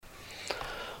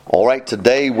All right,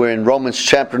 today we're in Romans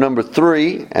chapter number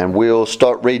 3, and we'll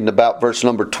start reading about verse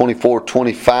number 24,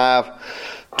 25,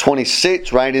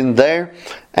 26, right in there.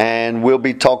 And we'll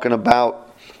be talking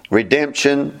about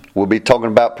redemption. We'll be talking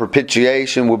about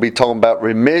propitiation. We'll be talking about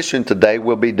remission today.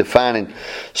 We'll be defining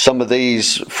some of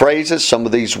these phrases, some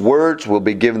of these words. We'll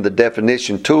be giving the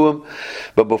definition to them.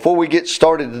 But before we get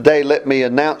started today, let me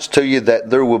announce to you that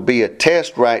there will be a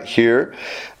test right here.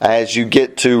 As you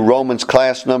get to Romans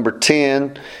class number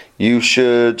 10, you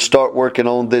should start working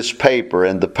on this paper.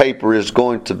 And the paper is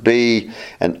going to be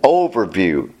an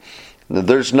overview. Now,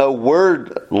 there's no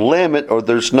word limit, or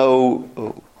there's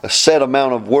no a set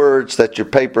amount of words that your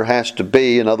paper has to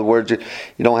be. In other words, you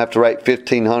don't have to write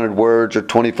 1,500 words or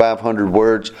 2,500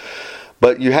 words,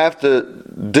 but you have to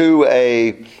do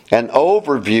an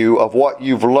overview of what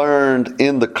you've learned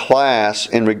in the class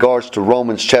in regards to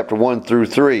Romans chapter 1 through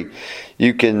 3.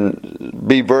 You can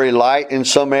be very light in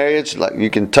some areas, like you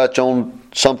can touch on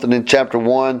something in chapter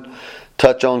 1,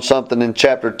 touch on something in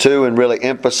chapter 2, and really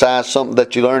emphasize something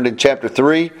that you learned in chapter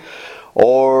 3.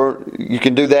 Or you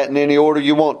can do that in any order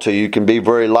you want to. You can be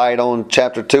very light on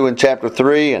chapter 2 and chapter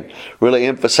 3 and really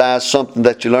emphasize something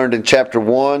that you learned in chapter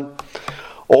 1.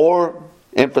 Or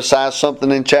emphasize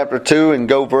something in chapter 2 and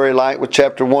go very light with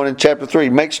chapter 1 and chapter 3.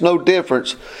 It makes no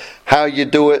difference how you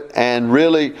do it. And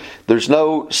really, there's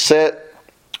no set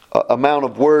amount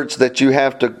of words that you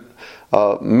have to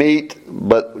meet.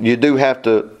 But you do have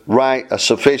to write a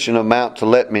sufficient amount to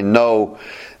let me know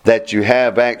that you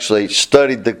have actually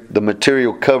studied the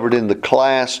material covered in the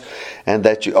class, and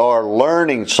that you are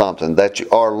learning something,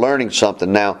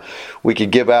 Now, we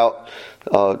could give out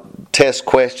test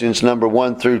questions number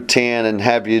 1 through 10 and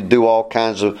have you do all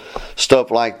kinds of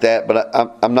stuff like that, but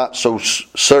I'm not so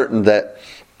certain that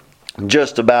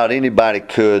just about anybody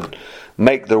could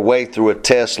make their way through a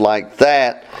test like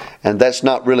that. And that's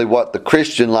not really what the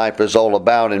Christian life is all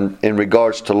about in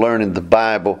regards to learning the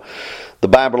Bible. The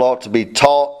Bible ought to be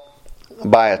taught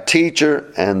by a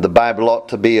teacher, and the Bible ought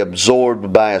to be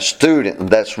absorbed by a student. And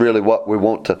that's really what we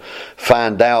want to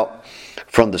find out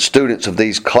from the students of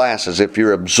these classes. If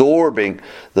you're absorbing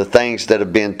the things that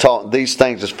have been taught, these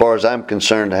things, as far as I'm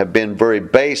concerned, have been very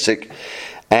basic.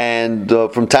 And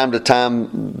from time to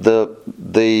time,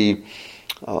 the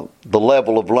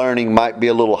level of learning might be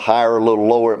a little higher, a little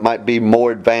lower. It might be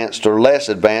more advanced or less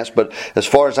advanced. But as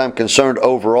far as I'm concerned,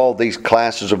 overall, these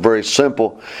classes are very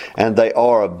simple, and they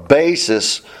are a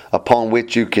basis upon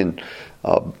which you can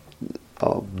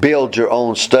build your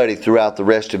own study throughout the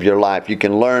rest of your life. You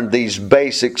can learn these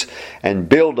basics and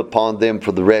build upon them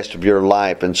for the rest of your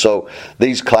life. And so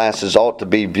these classes ought to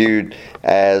be viewed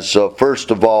as, first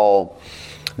of all,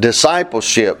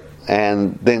 discipleship.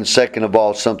 And then second of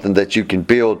all, something that you can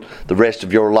build the rest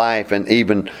of your life and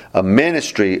even a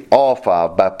ministry off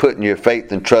of by putting your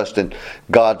faith and trust in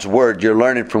God's Word. You're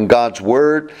learning from God's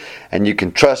Word, and you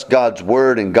can trust God's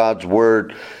Word, and God's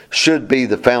Word should be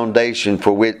the foundation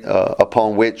for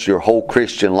upon which your whole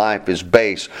Christian life is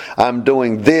based. I'm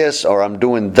doing this, or I'm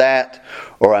doing that,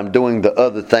 or I'm doing the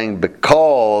other thing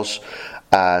because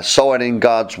I saw it in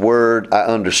God's Word, I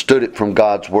understood it from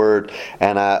God's Word,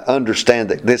 and I understand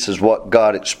that this is what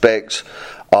God expects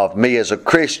of me as a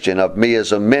Christian, of me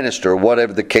as a minister,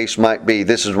 whatever the case might be.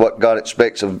 This is what God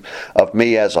expects of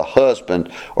me as a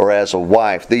husband or as a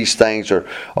wife. These things are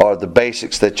the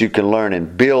basics that you can learn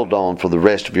and build on for the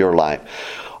rest of your life.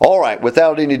 All right,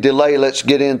 without any delay, let's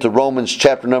get into Romans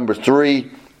chapter number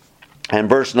 3 and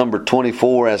verse number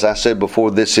 24. As I said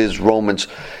before, this is Romans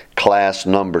class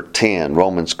number 10.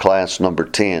 Romans class number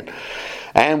 10.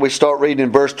 And we start reading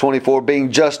in verse 24,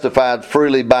 being justified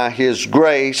freely by His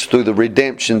grace through the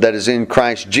redemption that is in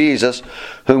Christ Jesus,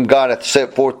 whom God hath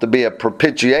set forth to be a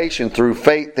propitiation through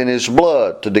faith in His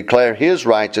blood, to declare His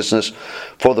righteousness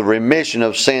for the remission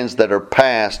of sins that are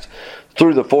past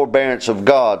through the forbearance of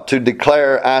God, to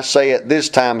declare, I say at this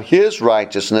time, His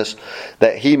righteousness,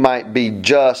 that He might be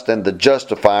just and the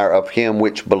justifier of him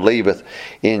which believeth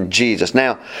in Jesus.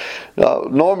 Now,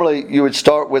 normally you would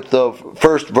start with the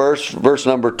first verse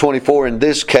number 24 in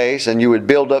this case, and you would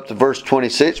build up to verse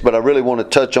 26, but I really want to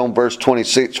touch on verse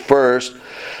 26 first,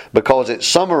 because it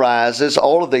summarizes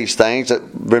all of these things.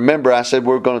 Remember, I said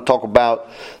we're going to talk about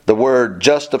the word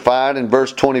justified in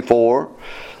verse 24,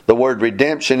 the word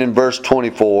redemption in verse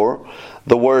 24,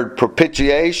 the word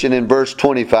propitiation in verse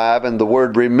 25, and the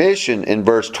word remission in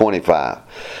verse 25.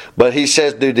 But he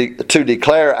says to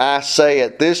declare, I say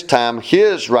at this time,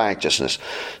 His righteousness.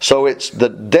 So it's the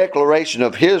declaration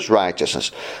of His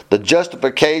righteousness. The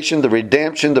justification, the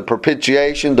redemption, the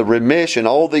propitiation, the remission,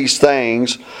 all these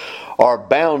things are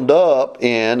bound up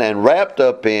in and wrapped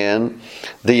up in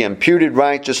the imputed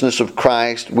righteousness of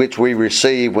Christ, which we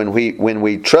receive when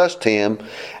we trust Him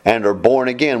and are born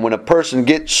again. When a person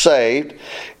gets saved,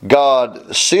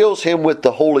 God seals him with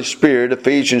the Holy Spirit,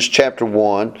 Ephesians chapter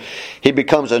 1. He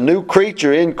becomes a new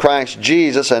creature in Christ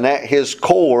Jesus, and at His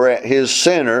core, at His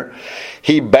center,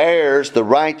 He bears the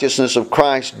righteousness of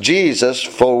Christ Jesus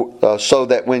so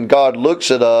that when God looks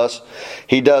at us,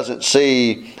 He doesn't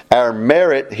see our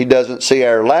merit, He doesn't see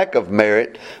our lack of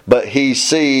merit, but He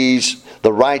sees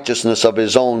the righteousness of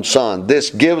His own Son.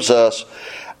 This gives us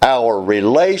our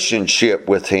relationship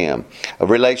with Him, a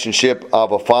relationship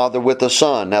of a father with a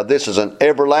son. Now this is an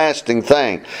everlasting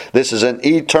thing. This is an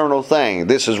eternal thing.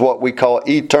 This is what we call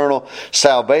eternal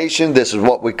salvation. This is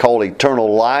what we call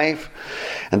eternal life.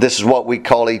 And this is what we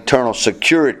call eternal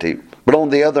security. But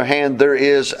on the other hand, there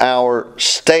is our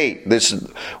state.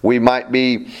 We might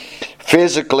be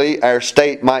physically, our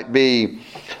state might be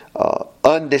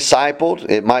undiscipled.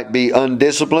 It might be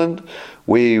undisciplined.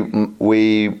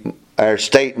 Our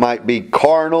state might be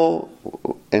carnal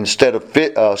instead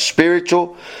of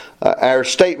spiritual. Our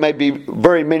state may be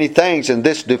very many things, and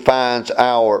this defines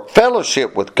our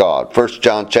fellowship with God. 1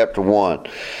 John chapter 1.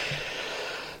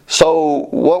 So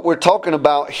what we're talking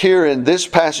about here in this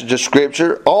passage of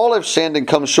Scripture, all have sinned and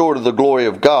come short of the glory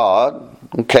of God.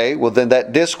 Okay, well then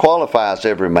that disqualifies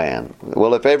every man.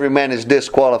 Well, if every man is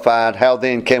disqualified, how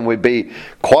then can we be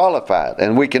qualified?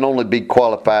 And we can only be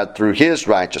qualified through His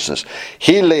righteousness.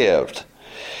 He lived.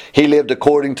 He lived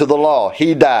according to the law.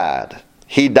 He died.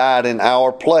 He died in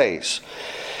our place.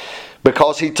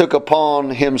 Because He took upon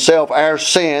Himself our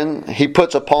sin, He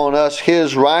puts upon us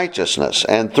His righteousness.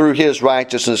 And through His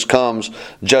righteousness comes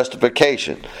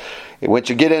justification. Once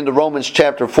you get into Romans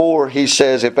chapter 4, he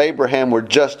says, if Abraham were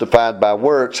justified by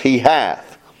works, he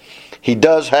hath. He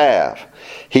does have.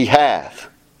 He hath.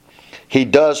 He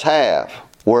does have,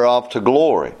 whereof to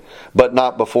glory, but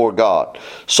not before God.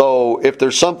 So if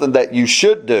there's something that you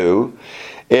should do,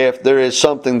 if there is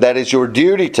something that is your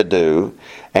duty to do,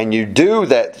 and you do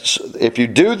that, if you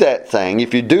do that thing,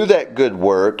 if you do that good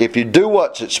work, if you do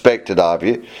what's expected of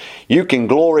you, you can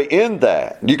glory in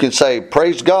that. You can say,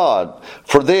 praise God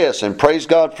for this and praise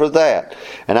God for that.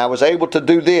 And I was able to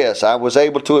do this. I was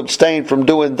able to abstain from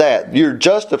doing that. You're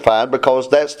justified because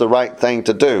that's the right thing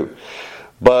to do.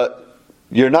 But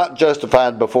you're not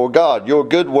justified before God. Your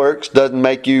good works doesn't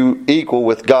make you equal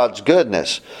with God's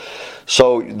goodness.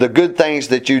 So the good things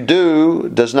that you do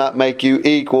does not make you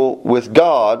equal with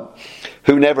God,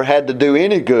 who never had to do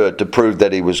any good to prove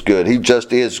that He was good. He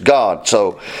just is God.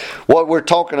 So what we're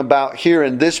talking about here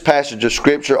in this passage of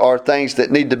Scripture are things that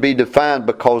need to be defined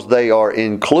because they are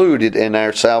included in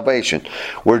our salvation.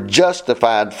 We're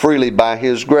justified freely by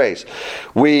His grace.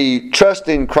 We trust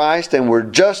in Christ and we're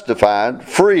justified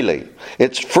freely.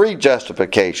 It's free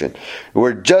justification.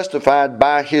 We're justified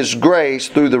by His grace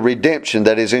through the redemption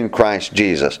that is in Christ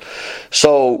Jesus.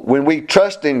 So when we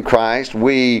trust in Christ,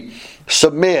 we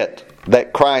submit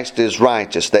that Christ is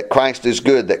righteous, that Christ is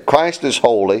good, that Christ is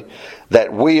holy,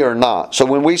 that we are not. So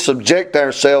when we subject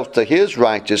ourselves to His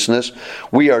righteousness,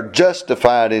 we are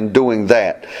justified in doing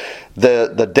that.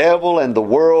 The devil and the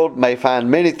world may find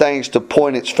many things to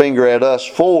point its finger at us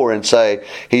for and say,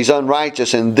 he's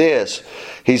unrighteous in this,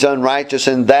 he's unrighteous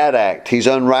in that act, he's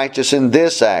unrighteous in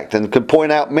this act, and could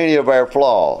point out many of our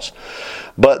flaws.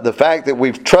 But the fact that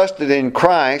we've trusted in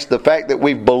Christ, the fact that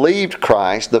we've believed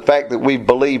Christ, the fact that we've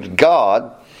believed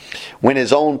God, when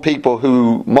His own people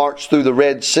who marched through the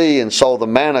Red Sea and saw the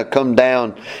manna come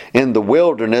down in the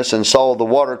wilderness and saw the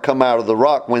water come out of the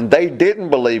rock, when they didn't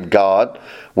believe God,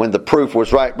 when the proof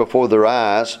was right before their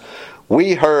eyes,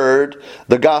 we heard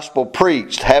the gospel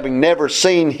preached. Having never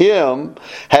seen Him,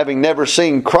 having never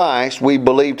seen Christ, we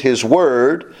believed His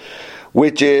word,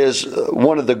 which is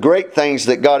one of the great things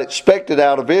that God expected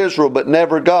out of Israel but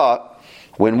never got.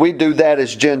 When we do that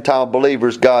as Gentile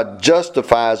believers, God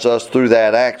justifies us through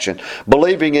that action.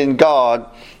 Believing in God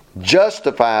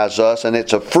justifies us, and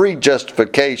it's a free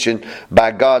justification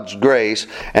by God's grace,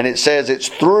 and it says it's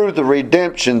through the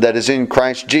redemption that is in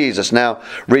Christ Jesus. Now,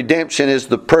 redemption is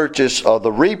the purchase, or the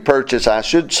repurchase, I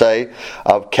should say,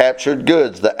 of captured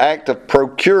goods, the act of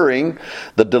procuring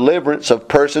the deliverance of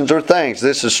persons or things.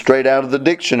 This is straight out of the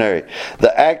dictionary.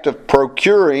 The act of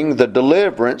procuring the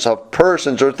deliverance of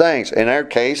persons or things. In our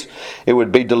case, it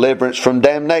would be deliverance from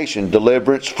damnation,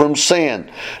 deliverance from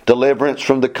sin, deliverance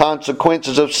from the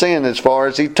consequences of sin as far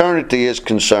as eternity is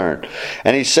concerned.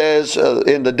 And he says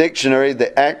in the dictionary,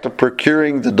 the act of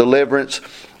procuring the deliverance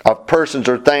of persons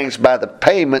or things by the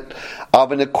payment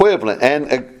of an equivalent.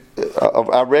 And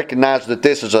I recognize that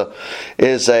this is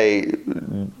a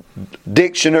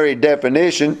dictionary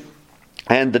definition,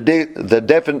 and the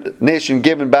definition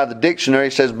given by the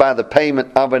dictionary says by the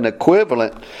payment of an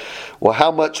equivalent. Well,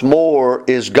 how much more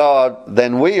is God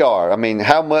than we are? I mean,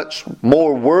 how much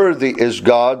more worthy is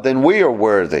God than we are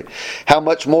worthy? How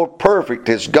much more perfect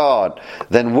is God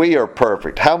than we are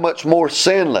perfect? How much more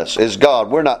sinless is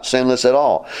God? We're not sinless at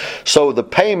all. So the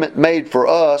payment made for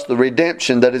us, the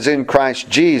redemption that is in Christ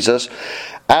Jesus,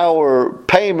 our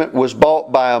payment was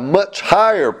bought by a much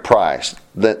higher price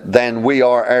than we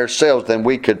are ourselves, than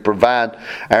we could provide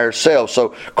ourselves. So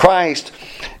Christ,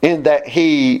 in that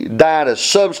He died a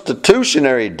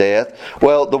substitutionary death,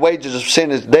 well, the wages of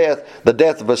sin is death. The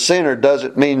death of a sinner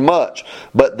doesn't mean much.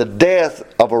 But the death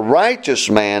of a righteous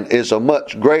man is a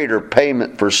much greater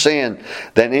payment for sin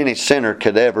than any sinner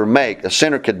could ever make. A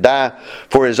sinner could die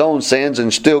for his own sins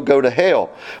and still go to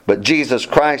hell. But Jesus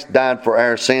Christ died for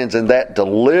our sins, and that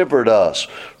delivered us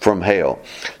from hell.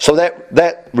 So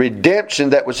that redemption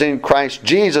that was in Christ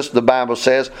Jesus, the Bible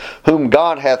says, whom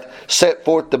God hath set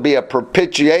forth to be a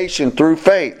propitiation through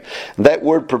faith. That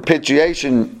word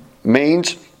propitiation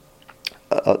means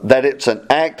that it's an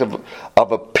act of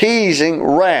appeasing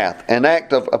wrath, an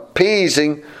act of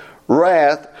appeasing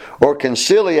wrath or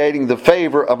conciliating the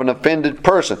favor of an offended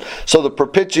person. So the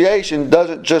propitiation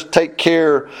doesn't just take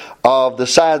care of the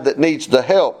side that needs the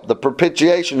help. The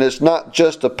propitiation is not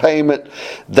just a payment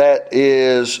that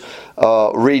is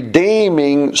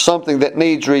redeeming something that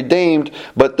needs redeemed,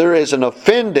 but there is an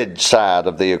offended side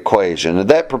of the equation. And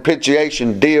that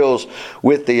propitiation deals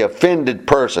with the offended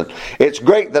person. It's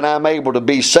great that I'm able to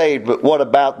be saved, but what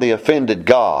about the offended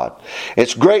God?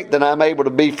 It's great that I'm able to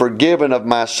be forgiven of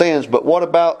my sins, but what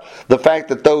about the fact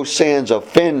that those sins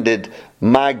offended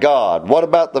my God? What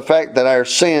about the fact that our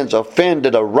sins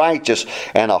offended a righteous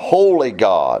and a holy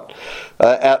God?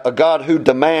 A God who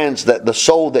demands that the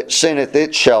soul that sinneth,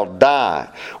 it shall die.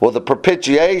 Well, the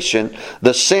propitiation,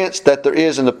 the sense that there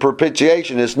is in the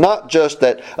propitiation is not just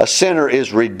that a sinner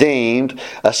is redeemed,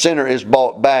 a sinner is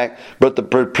bought back, but the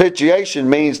propitiation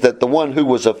means that the one who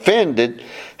was offended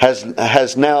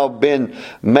has now been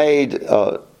made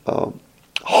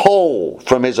whole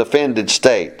from his offended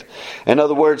state. In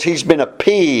other words, he's been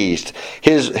appeased.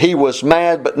 He was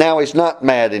mad, but now he's not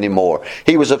mad anymore.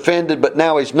 He was offended, but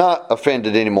now he's not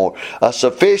offended anymore. A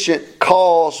sufficient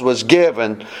cause was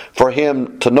given for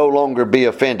him to no longer be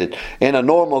offended. In a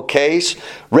normal case,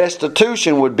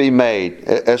 restitution would be made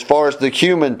as far as the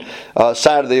human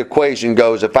side of the equation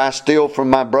goes. If I steal from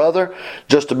my brother,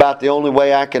 just about the only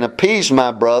way I can appease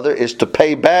my brother is to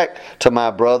pay back to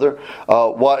my brother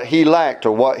what he lacked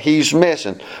or what he's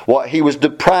missing, what he was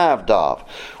deprived of.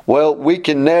 Well, we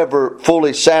can never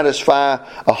fully satisfy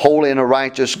a holy and a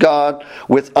righteous God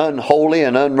with unholy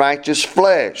and unrighteous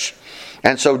flesh.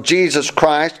 And so Jesus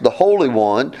Christ, the Holy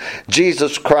One,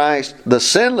 Jesus Christ, the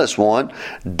Sinless One,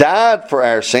 died for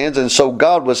our sins, and so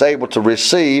God was able to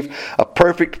receive a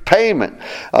perfect payment.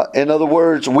 In other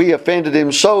words, we offended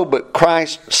Him so, but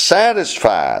Christ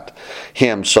satisfied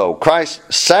Him so.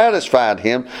 Christ satisfied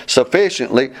Him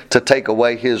sufficiently to take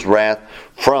away His wrath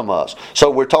from us.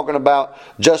 So we're talking about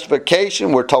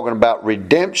justification, we're talking about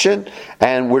redemption,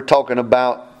 and we're talking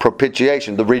about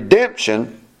propitiation. The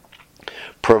redemption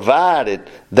provided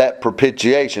that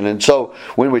propitiation. And so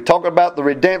when we talk about the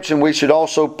redemption, we should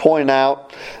also point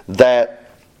out that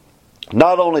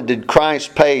not only did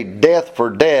Christ pay death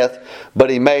for death, but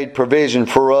He made provision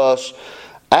for us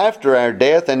after our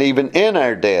death and even in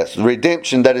our death. The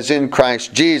redemption that is in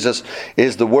Christ Jesus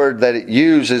is the word that it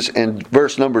uses in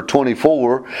verse number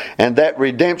 24, and that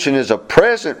redemption is a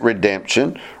present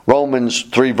redemption. Romans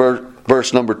 3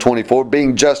 verse number 24,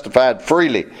 being justified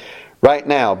freely. Right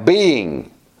now,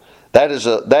 being, that is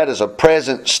a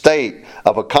present state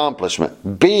of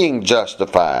accomplishment. Being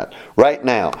justified. Right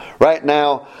now. Right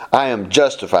now, I am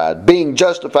justified. Being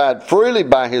justified freely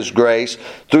by His grace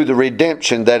through the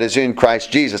redemption that is in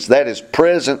Christ Jesus. That is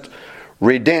present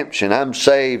redemption. I'm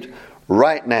saved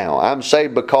right now. I'm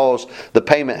saved because the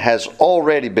payment has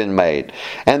already been made.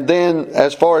 And then,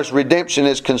 as far as redemption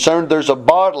is concerned, there's a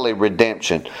bodily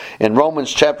redemption. In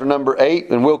Romans chapter number 8,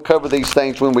 and we'll cover these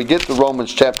things when we get to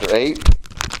Romans chapter 8.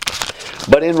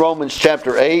 But in Romans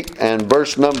chapter 8 and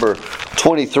verse number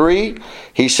 23,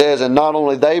 he says, and not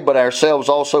only they, but ourselves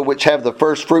also, which have the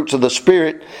first fruits of the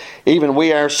Spirit, even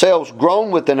we ourselves groan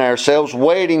within ourselves,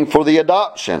 waiting for the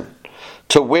adoption,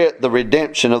 to wit, the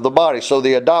redemption of the body. So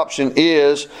the adoption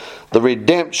is the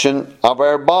redemption of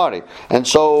our body. And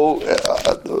so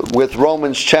with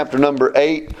Romans chapter number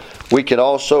 8, we could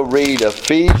also read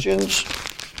Ephesians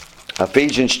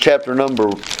chapter number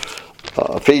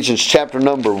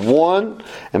 1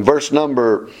 and verse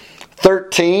number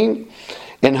 13.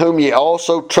 in whom ye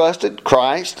also trusted,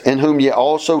 Christ, in whom ye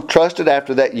also trusted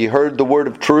after that ye heard the word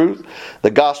of truth,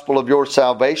 the gospel of your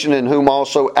salvation, in whom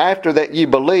also after that ye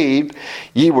believed,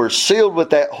 ye were sealed with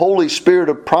that Holy Spirit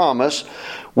of promise,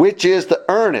 which is the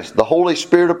earnest, the Holy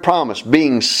Spirit of promise.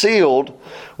 Being sealed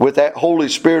with that Holy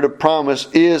Spirit of promise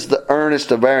is the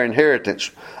earnest of our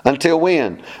inheritance. Until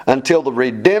when? Until the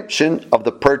redemption of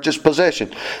the purchased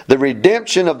possession. The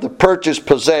redemption of the purchased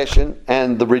possession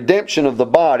and the redemption of the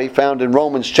body, found in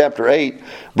Romans chapter 8,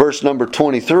 verse number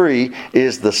 23,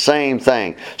 is the same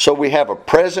thing. So we have a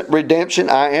present redemption.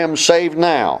 I am saved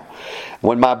now.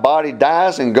 When my body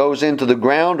dies and goes into the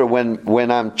ground, or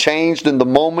when I'm changed in the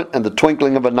moment and the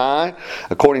twinkling of an eye,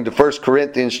 according to 1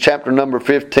 Corinthians chapter number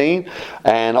 15,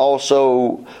 and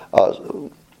also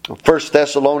 1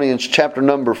 Thessalonians chapter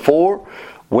number 4,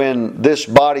 when this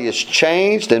body is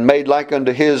changed and made like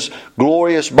unto His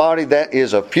glorious body, that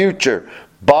is a future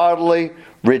bodily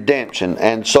redemption.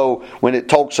 And so when it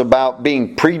talks about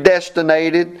being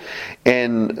predestinated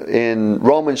in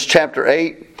Romans chapter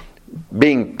 8,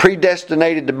 being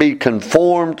predestinated to be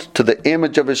conformed to the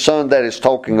image of His Son, that is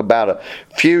talking about a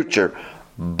future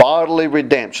bodily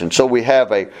redemption. So we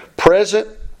have a present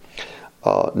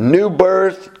new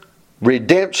birth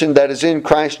redemption that is in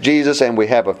Christ Jesus, and we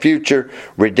have a future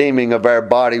redeeming of our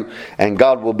body, and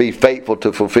God will be faithful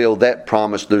to fulfill that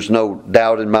promise. There's no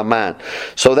doubt in my mind.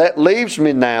 So that leaves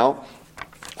me now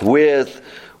with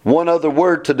one other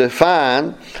word to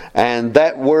define, and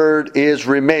that word is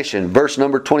remission. Verse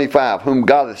number 25, whom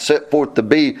God hath set forth to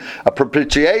be a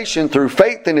propitiation through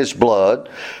faith in His blood,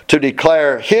 to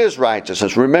declare His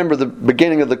righteousness. Remember the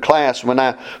beginning of the class when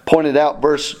I pointed out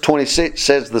verse 26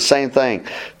 says the same thing.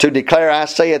 To declare, I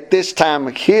say at this time,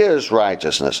 His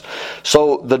righteousness.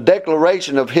 So the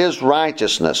declaration of His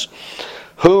righteousness,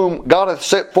 whom God hath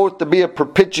set forth to be a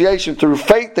propitiation through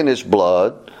faith in His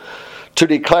blood, to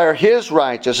declare His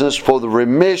righteousness for the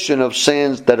remission of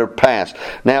sins that are past.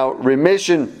 Now,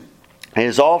 remission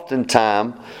is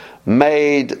oftentimes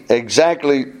made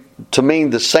exactly to mean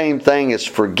the same thing as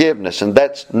forgiveness, and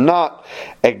that's not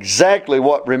exactly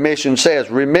what remission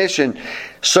says. Remission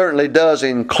certainly does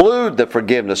include the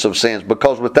forgiveness of sins,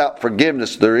 because without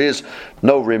forgiveness there is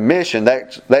no remission.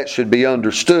 That should be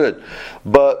understood.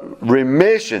 But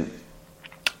remission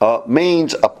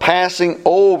means a passing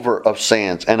over of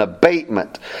sins, an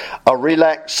abatement, a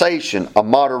relaxation, a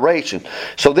moderation.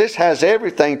 So this has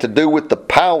everything to do with the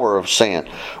power of sin.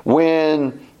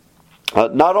 When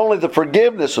not only the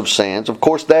forgiveness of sins, of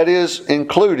course that is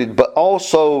included, but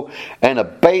also an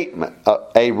abatement,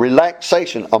 a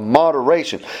relaxation, a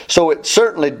moderation. So it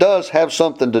certainly does have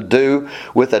something to do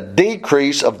with a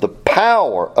decrease of the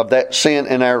power of that sin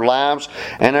in our lives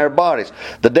and our bodies.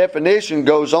 The definition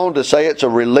goes on to say it's a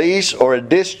release or a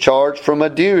discharge from a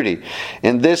duty.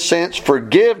 In this sense,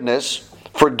 forgiveness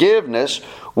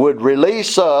would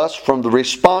release us from the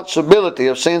responsibility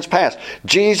of sins past.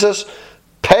 Jesus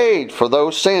paid for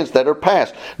those sins that are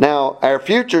past. Now, our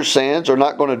future sins are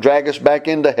not going to drag us back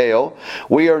into hell.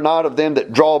 We are not of them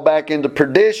that draw back into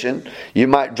perdition. You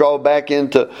might draw back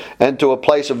into a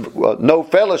place of no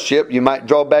fellowship. You might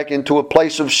draw back into a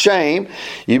place of shame.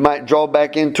 You might draw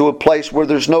back into a place where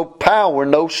there's no power,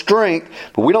 no strength.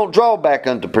 But we don't draw back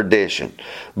unto perdition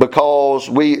because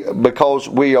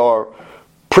we are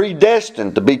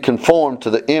predestined to be conformed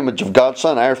to the image of God's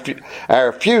Son.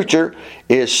 Our future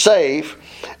is safe,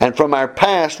 and from our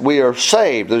past we are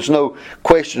saved. There's no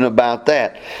question about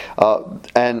that.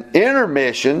 And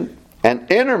intermission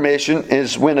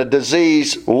is when a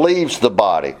disease leaves the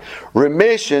body.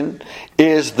 Remission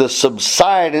is the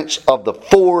subsidence of the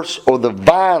force or the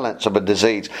violence of a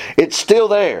disease. It's still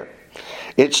there.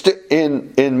 It's still,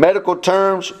 in medical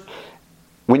terms,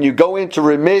 when you go into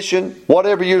remission,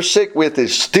 whatever you're sick with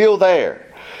is still there.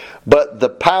 But the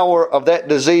power of that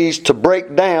disease to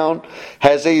break down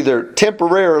has either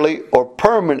temporarily or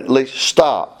permanently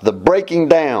stopped. The breaking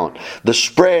down, the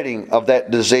spreading of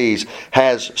that disease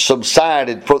has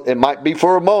subsided. It might be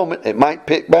for a moment, it might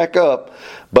pick back up.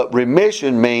 But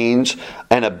remission means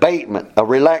an abatement, a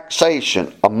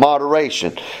relaxation, a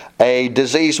moderation. A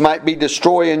disease might be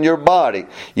destroying your body.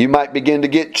 You might begin to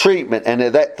get treatment and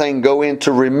that thing go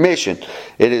into remission.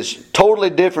 It is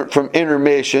totally different from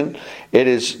intermission. It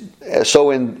is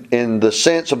so in the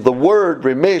sense of the word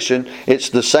remission, it's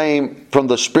the same from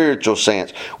the spiritual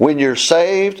sense. When you're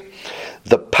saved,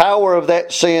 the power of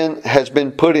that sin has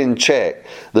been put in check.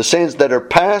 The sins that are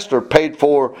past are paid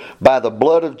for by the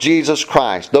blood of Jesus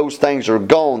Christ. Those things are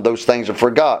gone. Those things are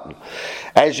forgotten.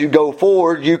 As you go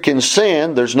forward, you can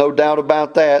sin. There's no doubt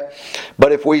about that.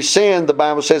 But if we sin, the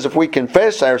Bible says if we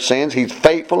confess our sins, He's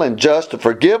faithful and just to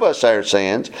forgive us our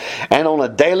sins. And on a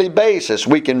daily basis,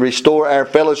 we can restore our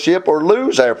fellowship or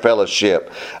lose our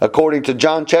fellowship. According to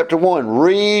John chapter 1.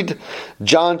 Read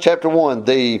John chapter 1,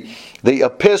 the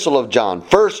epistle of John,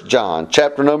 1 John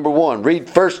chapter number 1. Read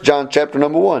 1 John chapter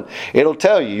number 1. It'll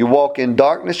tell you, you walk in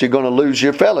darkness, you're going to lose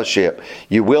your fellowship.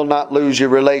 You will not lose your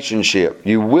relationship.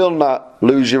 You will not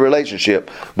lose your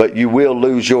relationship, but you will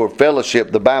lose your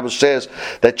fellowship. The Bible says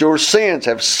that your sins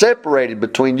have separated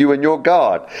between you and your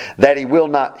God, that He will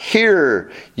not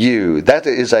hear you. That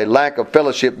is a lack of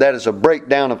fellowship. That is a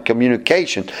breakdown of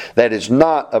communication. That is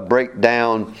not a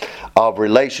breakdown of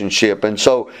relationship. And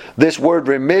so this word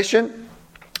remission,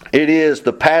 it is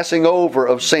the passing over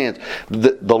of sins.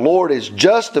 The Lord is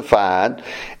justified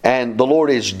and the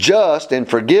Lord is just in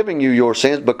forgiving you your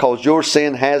sins because your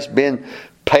sin has been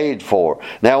paid for.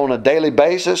 Now on a daily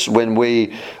basis, when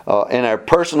we in our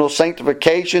personal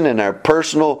sanctification, in our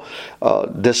personal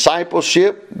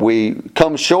discipleship, we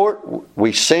come short,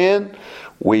 we sin,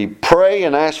 we pray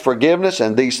and ask forgiveness,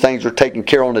 and these things are taken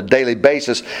care of on a daily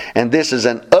basis. And this is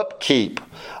an upkeep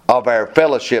of our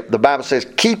fellowship. The Bible says,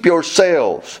 keep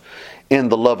yourselves in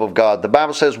the love of God. The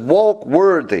Bible says, walk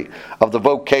worthy of the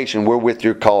vocation wherewith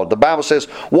you're called. The Bible says,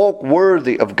 walk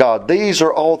worthy of God. These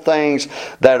are all things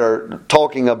that are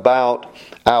talking about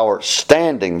our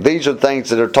standing. These are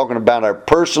things that are talking about our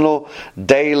personal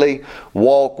daily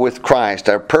walk with Christ,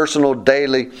 our personal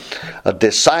daily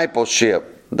discipleship,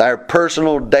 our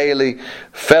personal daily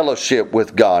fellowship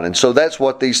with God. And so that's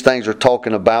what these things are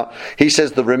talking about. He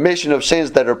says the remission of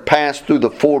sins that are passed through the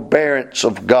forbearance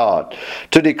of God,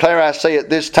 to declare, I say at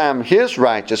this time, His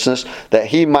righteousness, that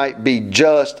He might be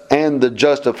just and the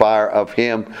justifier of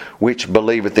him which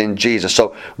believeth in Jesus.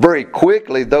 So very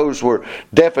quickly, those were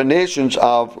definitions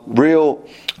of real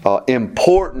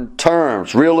important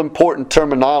terms, real important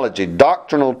terminology,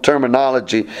 doctrinal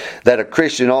terminology that a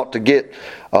Christian ought to get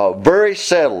very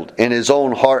settled in his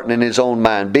own heart and in his own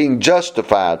mind, being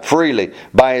justified freely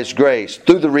by His grace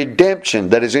through the redemption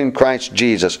that is in Christ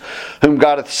Jesus, whom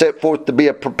God hath set forth to be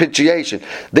a propitiation.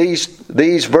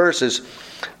 These verses,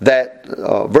 that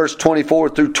verse 24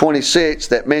 through 26,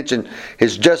 that mention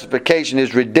His justification,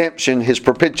 His redemption, His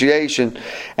propitiation,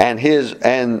 and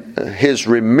His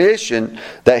remission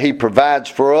that He provides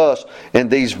for us in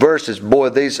these verses. Boy,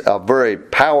 these are very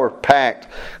power-packed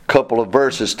couple of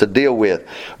verses to deal with.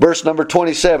 Verse number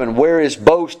 27, where is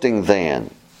boasting then?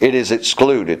 It is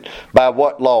excluded. By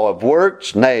what law? Of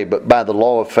works? Nay, but by the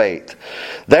law of faith.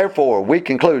 Therefore, we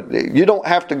conclude, you don't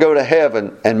have to go to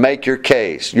heaven and make your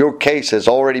case. Your case has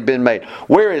already been made.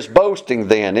 Where is boasting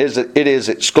then? It is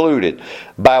excluded.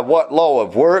 By what law?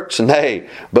 Of works? Nay,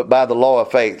 but by the law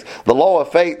of faith. The law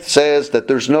of faith says that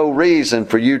there's no reason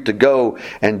for you to go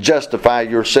and justify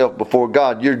yourself before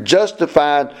God. You're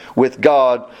justified with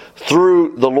God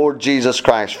through the Lord Jesus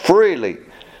Christ, freely,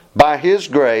 by His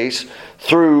grace,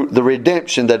 through the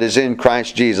redemption that is in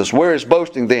Christ Jesus. Where is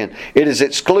boasting then? It is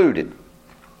excluded.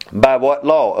 By what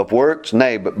law? Of works?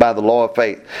 Nay, but by the law of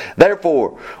faith.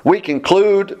 Therefore, we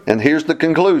conclude, and here's the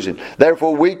conclusion,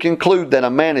 therefore we conclude that a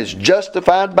man is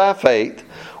justified by faith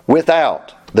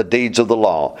without the deeds of the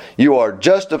law. You are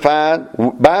justified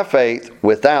by faith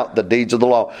without the deeds of the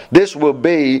law. This will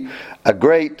be a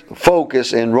great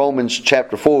focus in Romans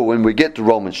chapter 4 when we get to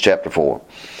Romans chapter 4.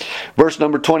 Verse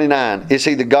number 29. Is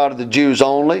He the God of the Jews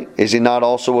only? Is He not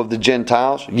also of the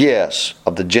Gentiles? Yes,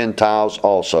 of the Gentiles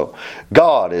also.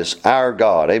 God is our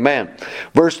God. Amen.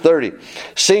 Verse 30.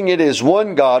 Seeing it is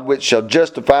one God which shall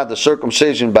justify the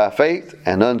circumcision by faith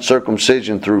and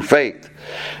uncircumcision through faith.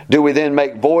 Do we then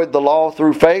make void the law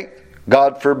through faith?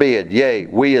 God forbid. Yea,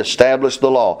 we establish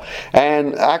the law.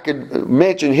 And I could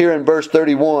mention here in verse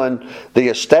 31, the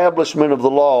establishment of the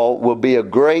law will be a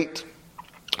great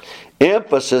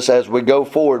emphasis as we go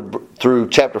forward through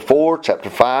chapter 4, chapter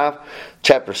 5,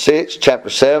 chapter 6, chapter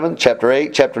 7, chapter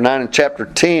 8, chapter 9, and chapter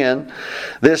 10.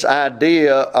 This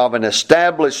idea of an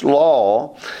established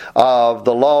law, of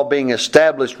the law being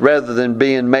established rather than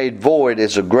being made void,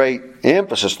 is a great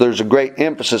emphasis. There's a great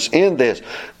emphasis in this.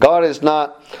 God is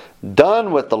not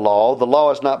done with the law. The law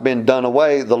has not been done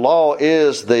away. The law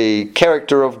is the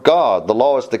character of God. The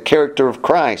law is the character of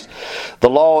Christ.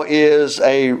 The law is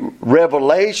a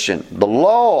revelation. The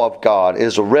law of God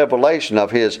is a revelation of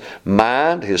His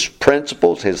mind, His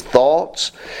principles, His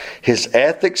thoughts, His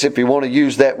ethics, if you want to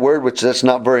use that word, which that's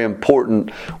not a very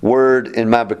important word in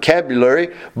my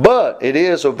vocabulary, but it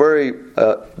is a very,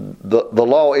 the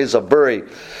law is a very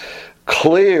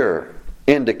clear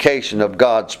indication of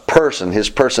God's person, His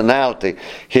personality,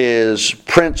 His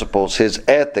principles, His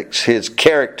ethics, His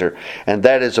character, and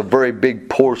that is a very big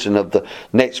portion of the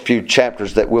next few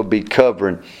chapters that we'll be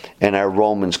covering in our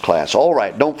Romans class. All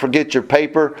right, don't forget your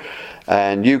paper,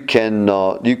 and you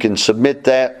can submit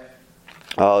that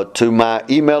to my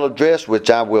email address, which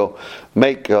I will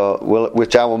make a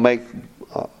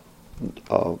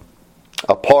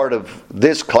part of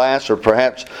this class, or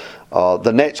perhaps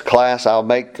the next class. I'll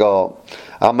make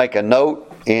a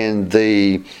note in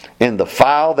the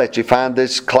file that you find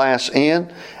this class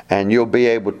in, and you'll be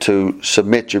able to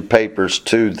submit your papers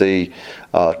to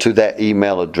that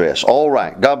email address. All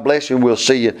right. God bless you. We'll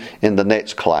see you in the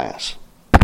next class.